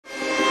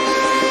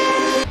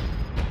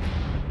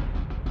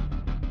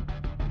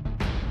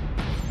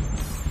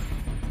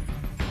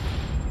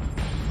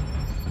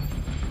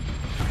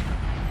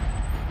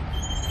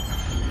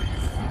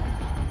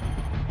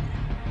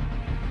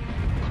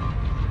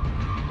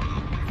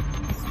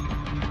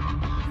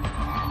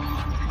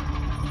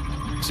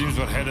Seems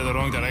we're headed the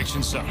wrong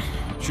direction, sir.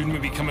 Shouldn't we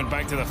be coming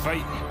back to the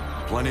fight?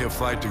 Plenty of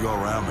fight to go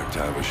around,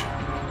 McTavish.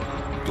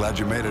 Glad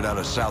you made it out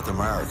of South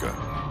America.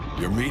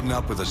 You're meeting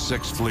up with the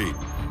 6th Fleet,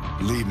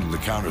 leading the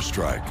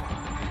counterstrike.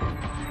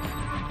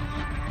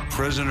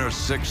 Prisoner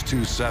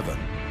 627.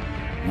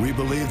 We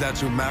believe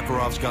that's who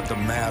Makarov's got the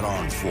mad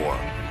on for,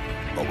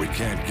 but we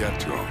can't get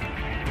to him.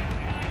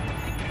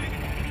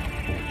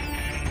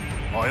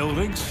 Oil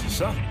rigs,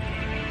 sir?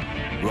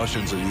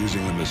 Russians are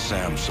using them as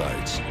SAM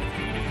sites.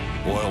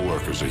 Oil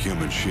workers are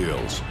human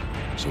shields,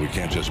 so we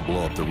can't just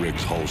blow up the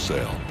rigs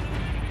wholesale.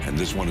 And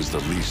this one is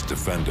the least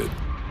defended.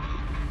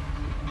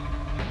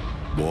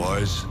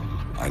 Boys,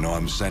 I know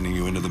I'm sending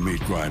you into the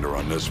meat grinder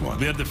on this one.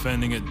 They're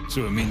defending it,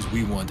 so it means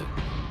we want it.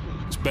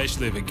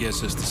 Especially if it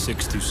gets us to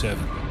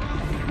 627.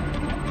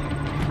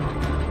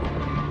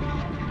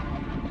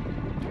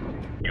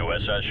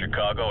 USS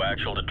Chicago,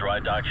 actual to dry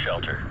dock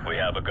shelter. We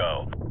have a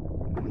go.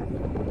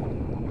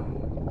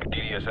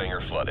 DDS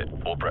hangar flooded.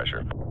 Full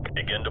pressure.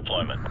 Begin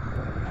deployment.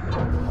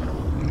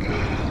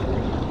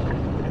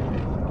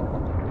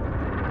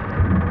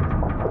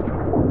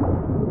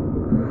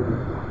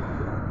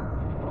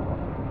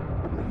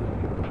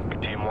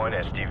 Team 1,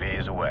 SDV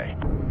is away.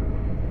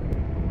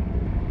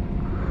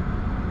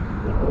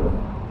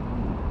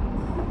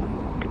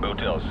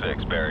 Hotel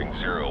 6, bearing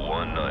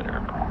 019er.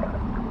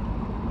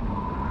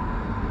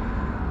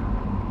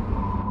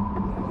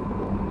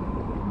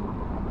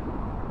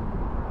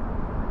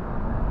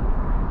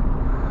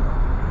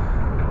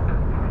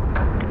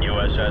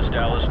 USS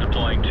Dallas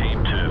deploying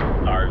Team 2.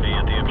 RV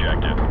at the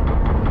objective.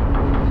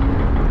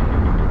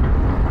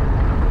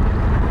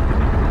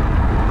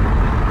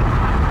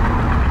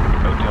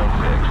 Hotel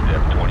 6,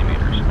 depth 20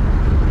 meters.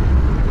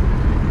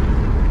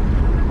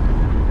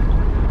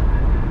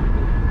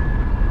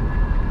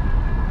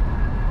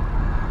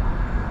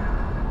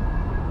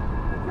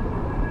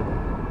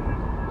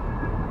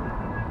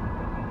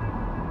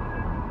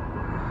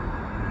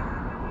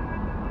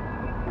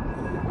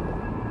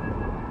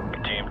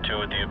 Team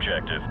 2 at the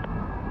objective.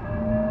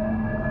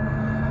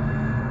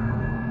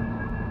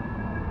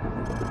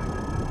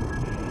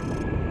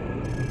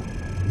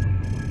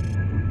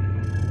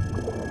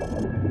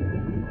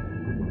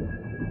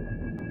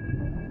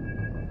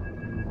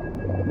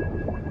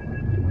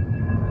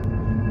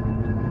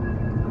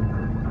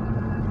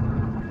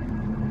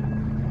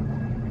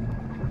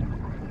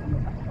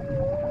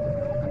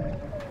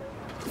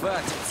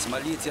 Хватит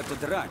смолить эту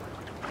дрань.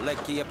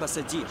 Легкие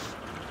посадишь.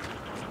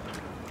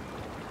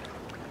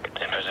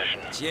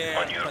 Те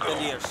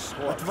подолешь.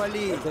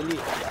 Отвали. Подали.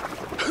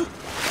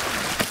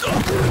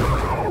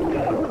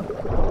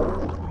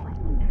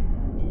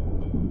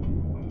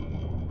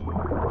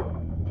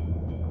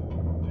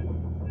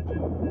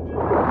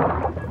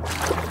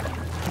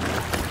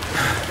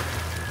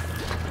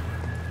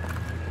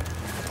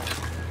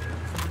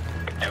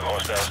 Two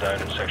hostiles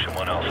down in Section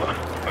 1 Alpha.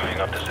 Moving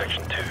up to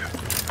Section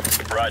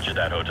 2. Roger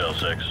that, Hotel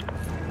 6.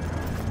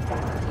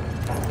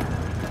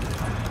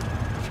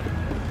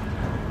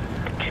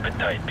 Keep it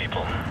tight,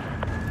 people.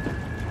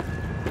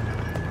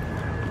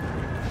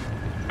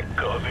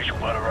 Got a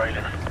visual at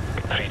arriving.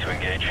 3 to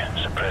engage.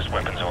 Suppressed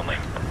weapons only.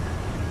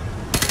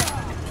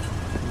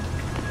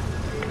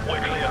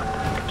 We're clear.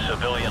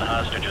 Civilian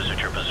hostages at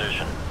your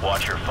position.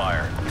 Watch your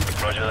fire.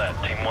 Roger that.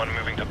 Team 1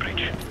 moving to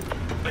breach.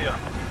 Clear.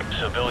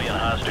 Civilian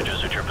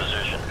hostages at your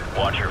position.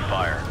 Watch your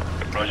fire.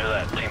 Roger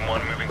that. Team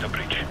 1 moving to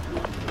breach.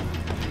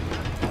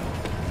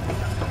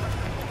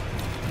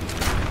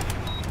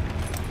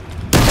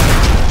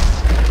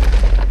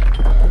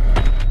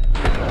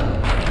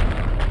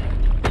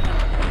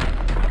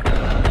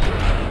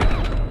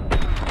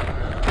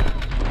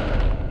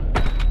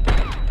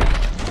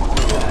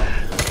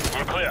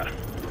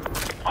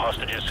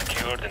 Hostages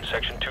secured in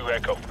Section 2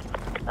 Echo.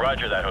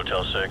 Roger that,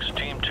 Hotel 6.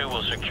 Team 2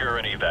 will secure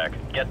an evac.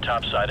 Get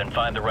topside and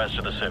find the rest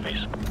of the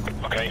civvies.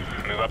 Okay,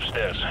 move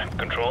upstairs.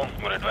 Control,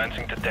 we're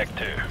advancing to Deck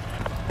 2.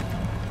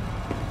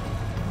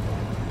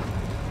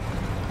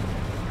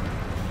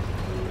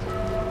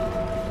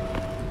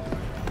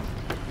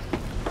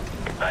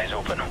 Eyes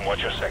open.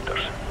 Watch your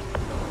sectors.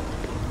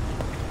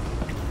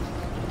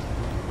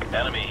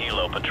 Enemy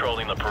helo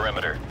patrolling the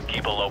perimeter.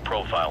 Keep a low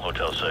profile,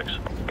 Hotel 6.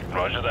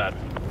 Roger that.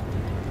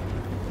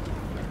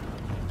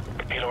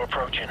 Helo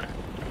approaching.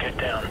 Get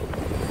down.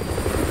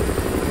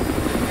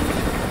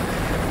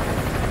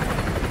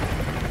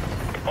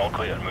 All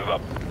clear. Move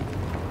up.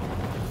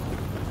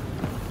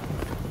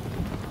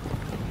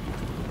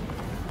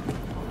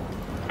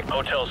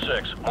 Hotel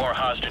 6. More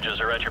hostages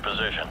are at your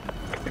position.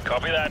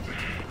 Copy that.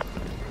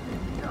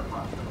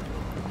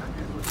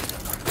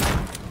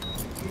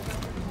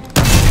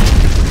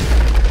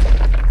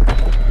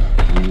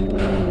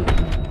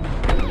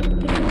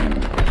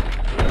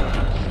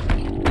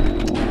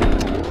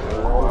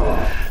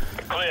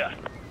 Clear.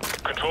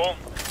 Control.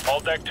 All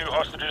Deck 2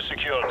 hostages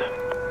secured.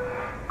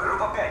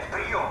 Группа 5,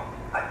 прием.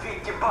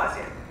 Ответьте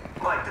базе.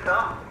 Мать, ты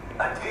там?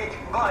 Ответь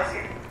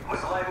базе. Мы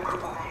слаем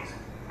группу вниз.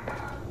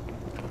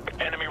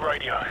 Enemy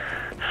radio.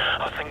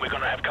 I think we're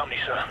gonna have company,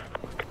 sir.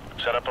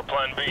 Set up a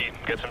plan B.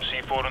 Get some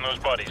C4 on those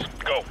bodies.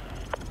 Go.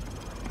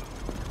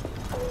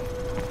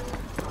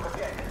 Группа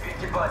 5,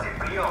 ответьте базе,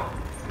 прием.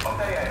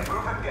 Повторяю,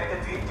 группа 5,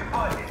 ответьте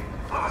базе.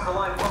 Мы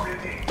высылаем вам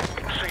людей.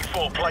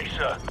 C4, place,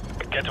 sir.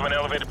 Get to an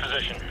elevated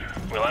position.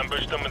 We'll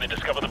ambush them when they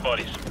discover the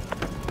bodies.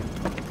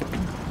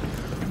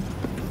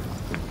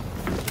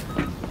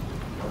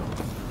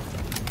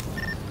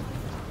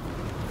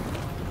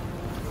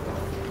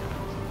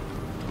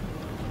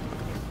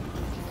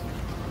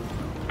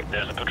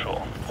 There's a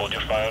patrol. Hold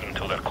your fire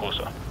until they're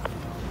closer.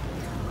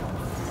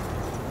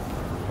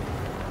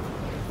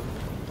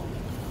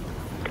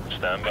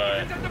 Stand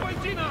by.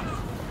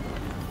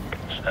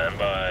 Stand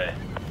by.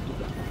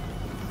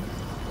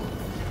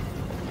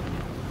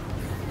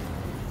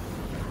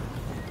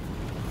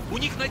 У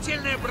них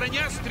нательная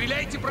броня,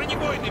 стреляйте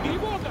бронебойными.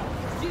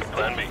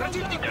 Plan B.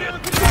 Противник прямо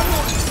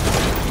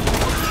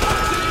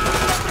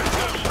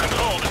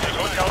Control, this is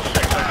Hotel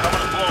 6. Our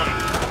cover's blown.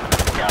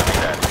 Copy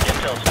that.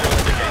 Intel still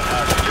indicates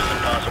hostages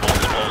and possible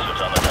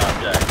explosives on the top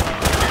deck.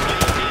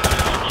 Activision needs to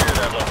secure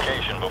that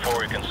location before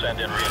we can send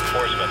in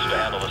reinforcements to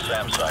handle the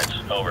SAM sites.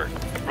 Over.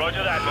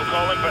 Roger that. We'll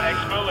call in for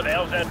X-Bill at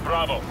LZ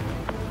Bravo.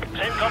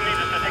 Same company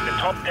needs to take the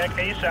top deck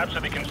ASAP so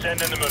they can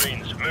send in the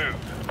Marines. Move.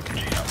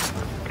 Gino.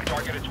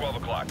 Target at 12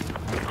 o'clock.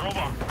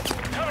 Grover.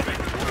 Cover me.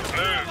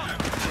 Move.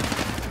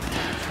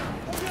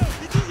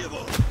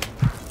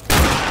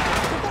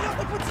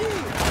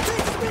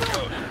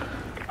 Code.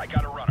 I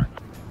got a runner.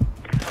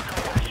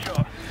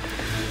 Sure.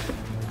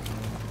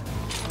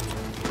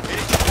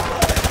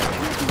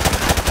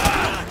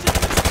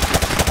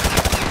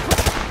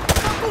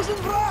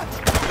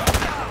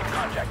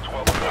 Contact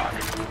 12 o'clock.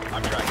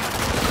 I'm tracking.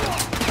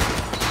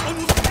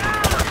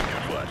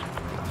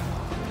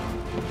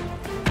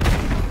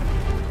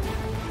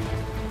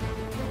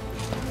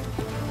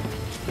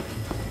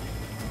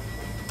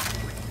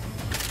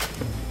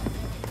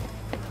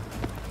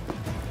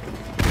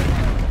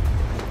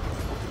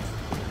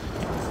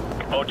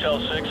 Hotel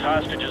 6,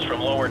 hostages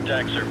from lower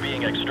decks are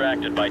being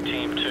extracted by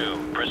Team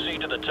 2.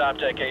 Proceed to the top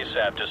deck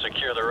ASAP to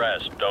secure the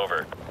rest.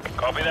 Over.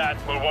 Copy that.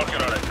 We're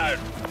working on it. Out.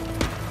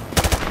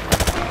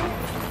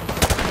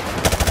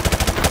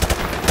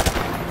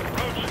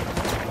 Roach,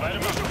 light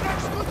him up.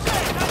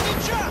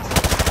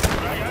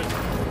 Drag out.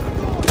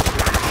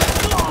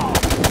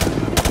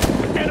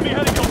 Enemy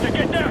helicopter,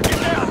 get down, get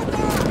down!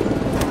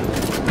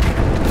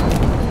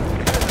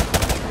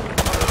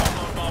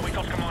 We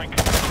lost Mike.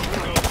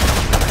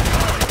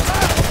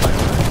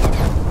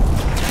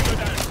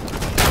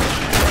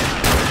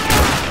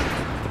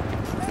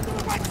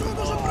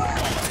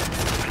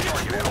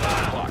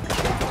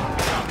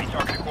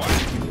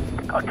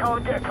 I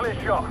can't get a clear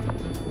shot.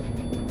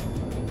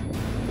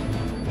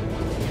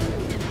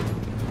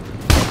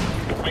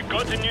 We've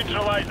got to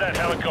neutralize that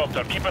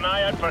helicopter. Keep an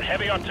eye out for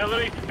heavy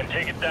artillery and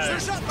take it down.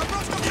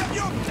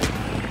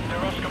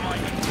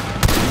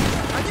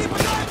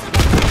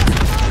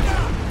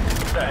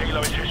 The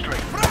Halo is history.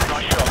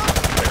 Nice shot.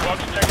 The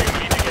clock's ticking. We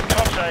need to get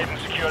topside and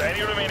secure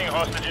any remaining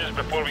hostages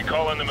before we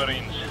call in the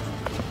Marines.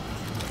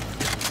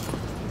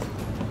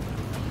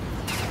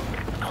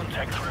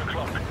 Contact 3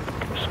 o'clock.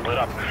 Split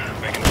up.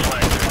 Making the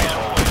flank through these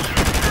hallways.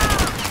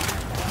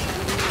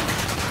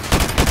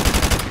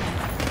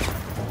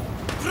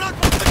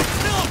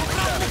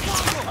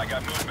 I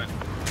got movement.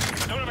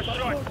 I don't have a shot.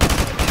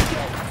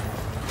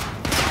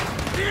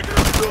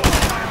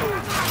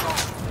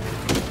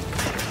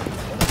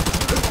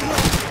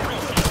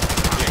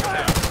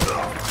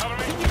 Cover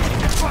me.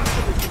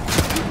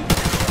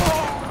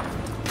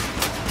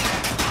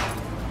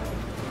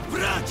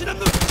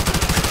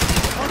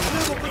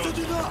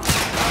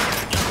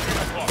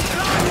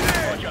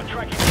 Roger,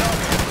 tracking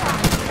target.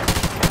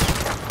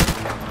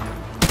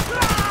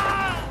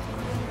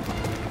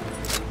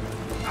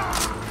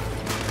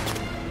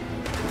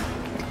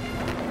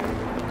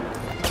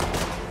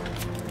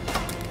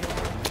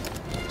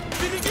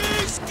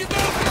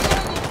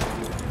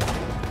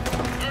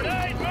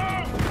 Grenade,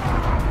 move!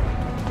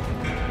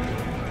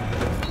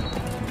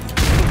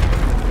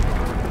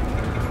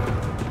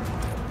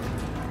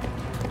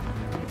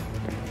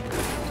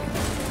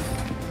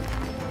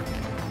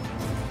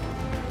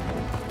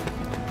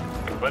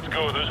 Let's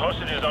go. Those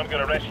hostages aren't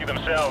going to rescue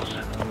themselves.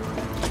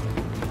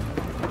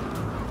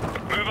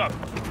 Move up.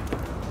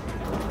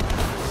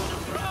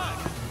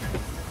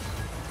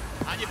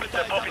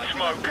 They're popping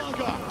smoke.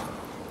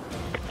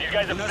 These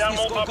guys have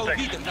thermal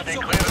optics. Stay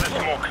clear of the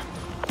smoke.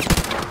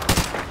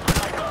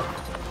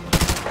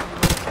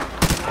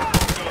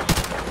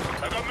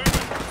 I've got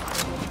movement.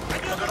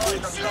 I've got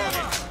eyes on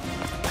target.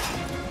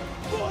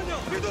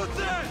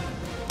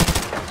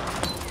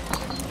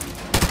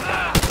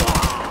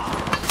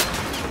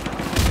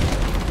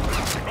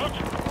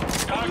 Roger.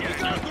 Target is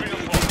just 3 or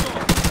 4.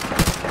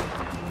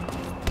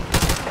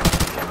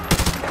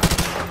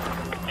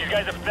 These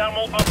guys have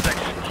thermal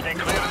optics. Stay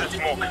clear of the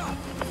smoke.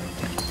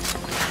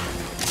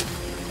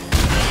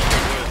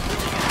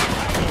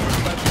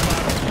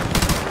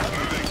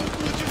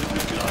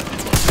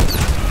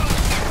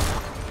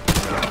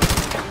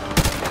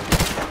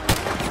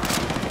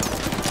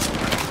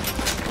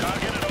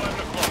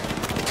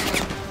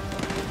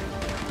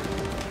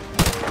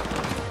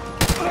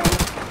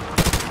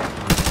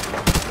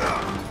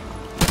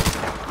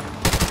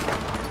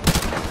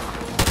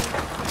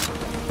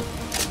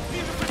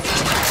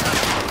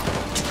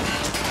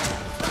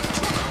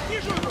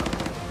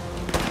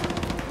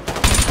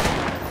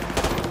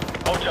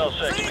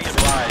 Hotel 6, be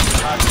advised.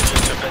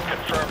 Hostages have been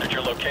confirmed at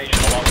your location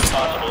along with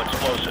possible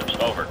explosives.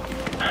 Over.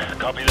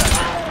 Copy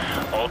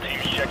that. All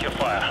teams, check your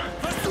fire.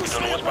 We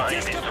don't know what's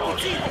behind these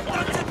doors.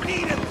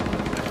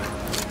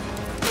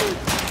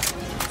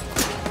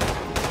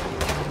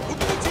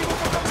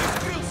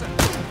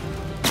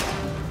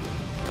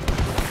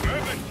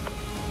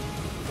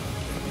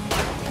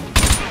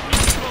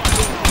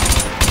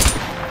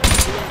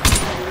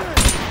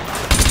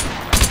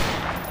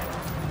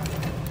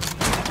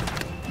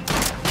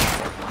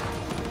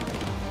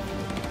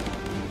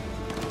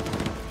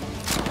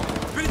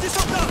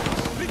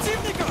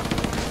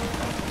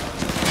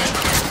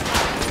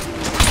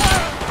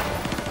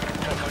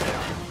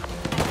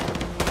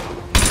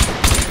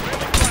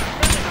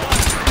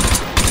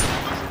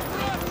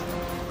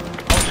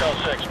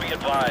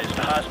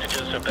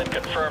 Have been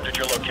confirmed at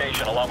your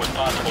location along with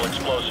possible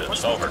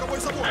explosives. Over.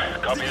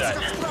 Copy that.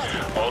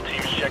 All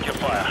teams, check your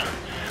fire.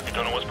 We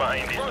don't know what's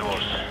behind these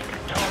doors.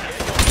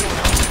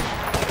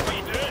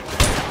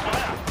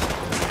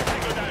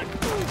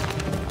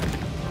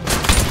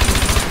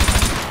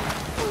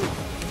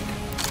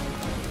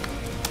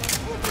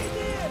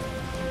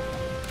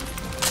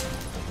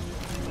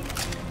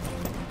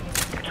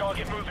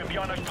 Target moving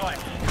beyond those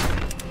pipes.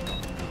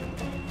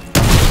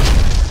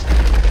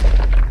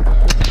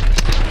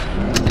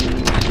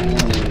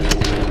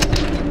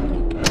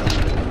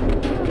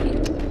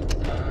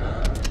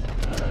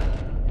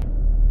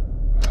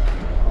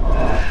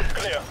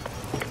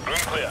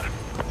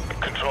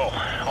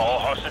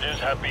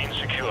 Have been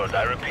secured.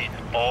 I repeat,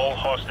 all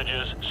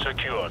hostages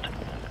secured.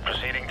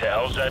 Proceeding to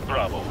LZ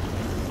Bravo.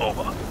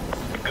 Over.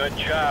 Good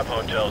job,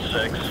 Hotel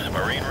 6.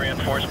 Marine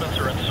reinforcements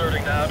are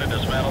inserting now to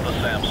dismantle the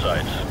SAM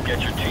sites.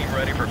 Get your team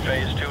ready for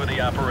Phase 2 of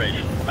the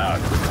operation.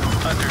 Out.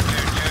 Hunter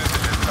 2-2,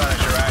 this is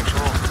Punisher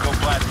Actual. Go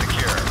flat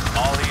secure.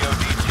 All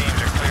EOD teams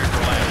are cleared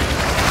for landing.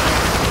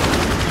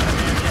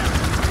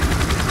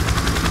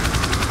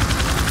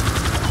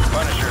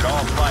 Punisher at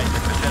all flights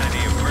in vicinity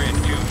of grid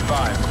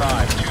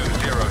 255202.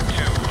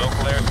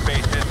 Local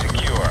airspace is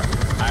secure.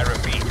 I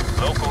repeat,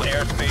 local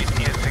airspace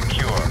is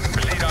secure.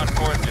 Proceed on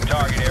course to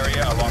target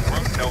area along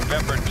route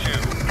November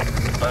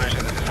 2.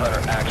 Punisher, this is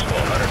Hunter Actual.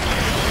 Hunter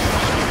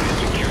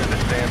 2-2. Secure the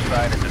SAM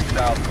site at the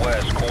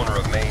southwest corner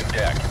of main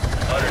deck.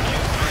 Hunter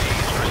 2-3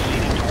 is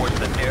proceeding towards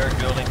the Derrick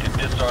building to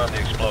disarm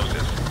the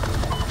explosives.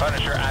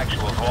 Punisher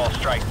Actual to all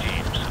strike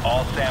teams.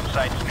 All SAM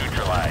sites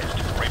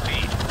neutralized.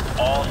 Repeat,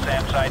 all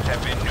SAM sites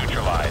have been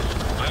neutralized.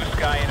 Blue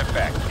sky in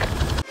effect.